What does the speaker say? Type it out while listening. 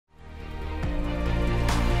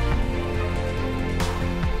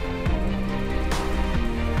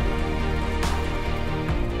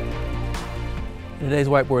today's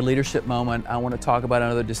Whiteboard Leadership moment, I want to talk about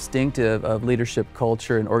another distinctive of leadership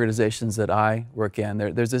culture in organizations that I work in.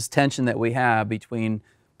 There's this tension that we have between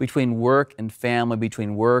work and family,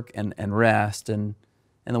 between work and rest. And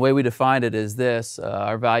the way we define it is this,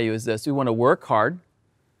 our value is this: we want to work hard,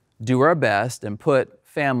 do our best, and put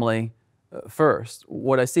family first.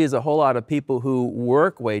 What I see is a whole lot of people who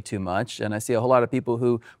work way too much, and I see a whole lot of people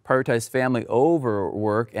who prioritize family over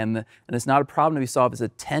work, and it's not a problem to be solved, it's a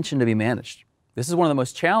tension to be managed. This is one of the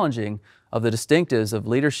most challenging of the distinctives of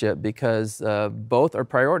leadership because both are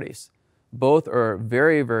priorities. Both are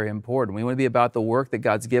very, very important. We want to be about the work that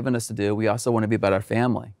God's given us to do. We also want to be about our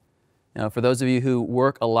family. You know, for those of you who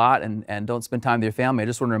work a lot and don't spend time with your family, I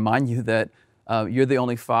just want to remind you that you're the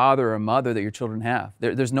only father or mother that your children have.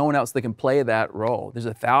 There's no one else that can play that role. There's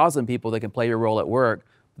 1,000 people that can play your role at work.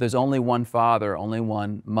 But there's only one father, only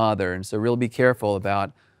one mother, and so really be careful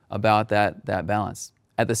about that balance.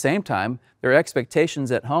 At the same time, there are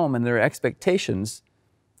expectations at home and there are expectations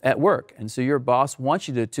at work, and so your boss wants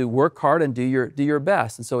you to work hard and do your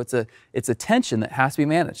best, and so it's a tension that has to be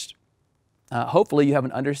managed. Hopefully, you have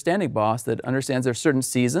an understanding boss that understands there are certain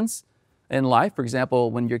seasons in life. For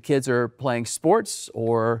example, when your kids are playing sports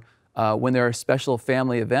or when there are special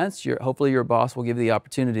family events, hopefully your boss will give you the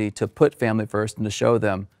opportunity to put family first and to show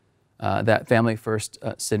them that family first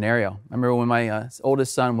scenario. I remember when my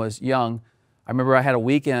oldest son was young, I remember I had a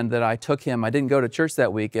weekend that I took him. I didn't go to church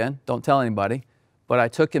that weekend, don't tell anybody, but I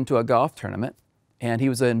took him to a golf tournament, and he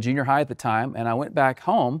was in junior high at the time, and I went back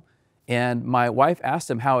home, and my wife asked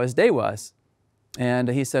him how his day was, and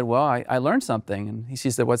he said, well, I learned something, and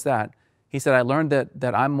she said, what's that? He said, I learned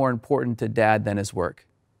that I'm more important to Dad than his work.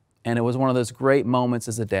 And it was one of those great moments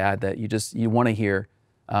as a dad that you want to hear,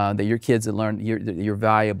 that your kids have learned you're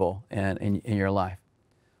valuable in your life.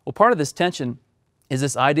 Well, part of this tension is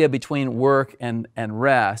this idea between work and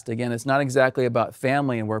rest. Again, it's not exactly about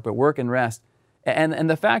family and work, but work and rest. And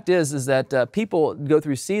the fact is that people go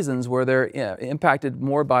through seasons where they're impacted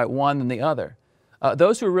more by one than the other.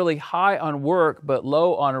 Those who are really high on work but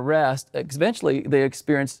low on rest, eventually they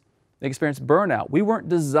experience burnout. We weren't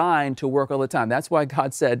designed to work all the time. That's why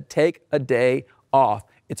God said, take a day off.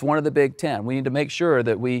 It's one of the big 10. We need to make sure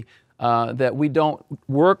that we don't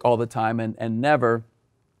work all the time and never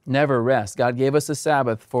rest. God gave us a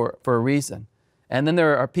Sabbath for a reason. And then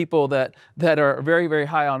there are people that are very, very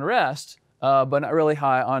high on rest, but not really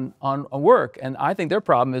high on work. And I think their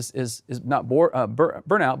problem is not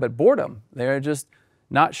burnout, but boredom. They're just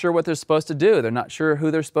not sure what they're supposed to do. They're not sure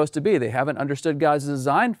who they're supposed to be. They haven't understood God's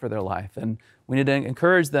design for their life, and we need to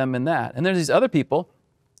encourage them in that. And there's these other people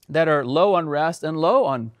that are low on rest and low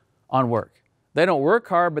on work. They don't work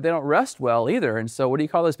hard, but they don't rest well either. And so what do you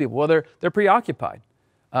call those people? Well, they're preoccupied.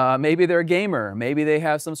 Maybe they're a gamer. Maybe they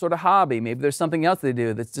have some sort of hobby. Maybe there's something else they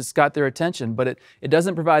do that's just got their attention, but it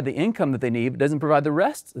doesn't provide the income that they need. It doesn't provide the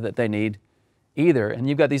rest that they need either. And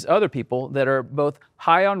you've got these other people that are both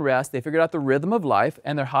high on rest. They figured out the rhythm of life,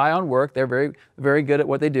 and they're high on work. They're very, very good at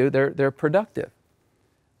what they do. They're productive.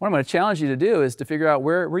 What I'm going to challenge you to do is to figure out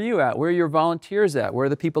where you at, where are your volunteers at, where are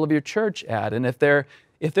the people of your church at, and if they're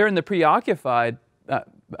in the preoccupied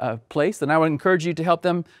place, then I would encourage you to help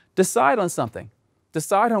them decide on something.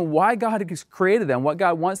 Decide on why God has created them, what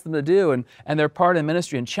God wants them to do, and their part in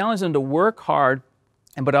ministry, and challenge them to work hard,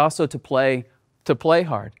 but also to play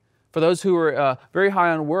hard. For those who are very high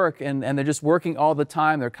on work and they're just working all the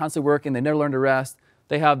time, they're constantly working, they never learn to rest.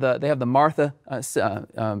 They have the Martha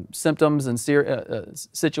symptoms and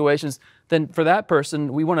situations. Then for that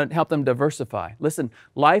person, we want to help them diversify. Listen,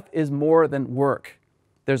 life is more than work.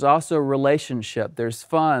 There's also relationship, there's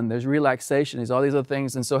fun, there's relaxation, there's all these other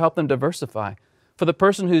things, and so help them diversify. For the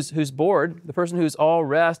person who's bored, the person who's all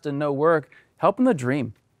rest and no work, help them to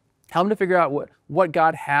dream. Help them to figure out what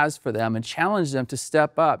God has for them and challenge them to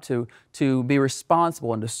step up, to be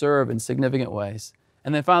responsible and to serve in significant ways.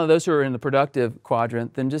 And then finally, those who are in the productive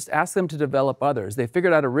quadrant, then just ask them to develop others. They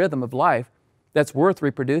figured out a rhythm of life that's worth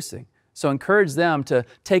reproducing. So encourage them to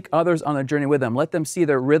take others on their journey with them. Let them see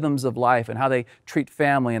their rhythms of life and how they treat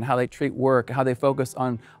family and how they treat work, how they focus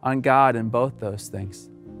on God in both those things.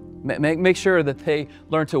 Make sure that they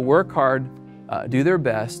learn to work hard, do their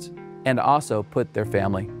best, and also put their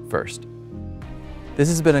family first. This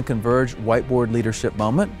has been a Converge Whiteboard Leadership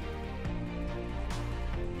Moment.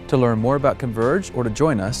 To learn more about Converge or to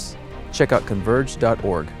join us, check out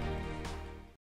converge.org.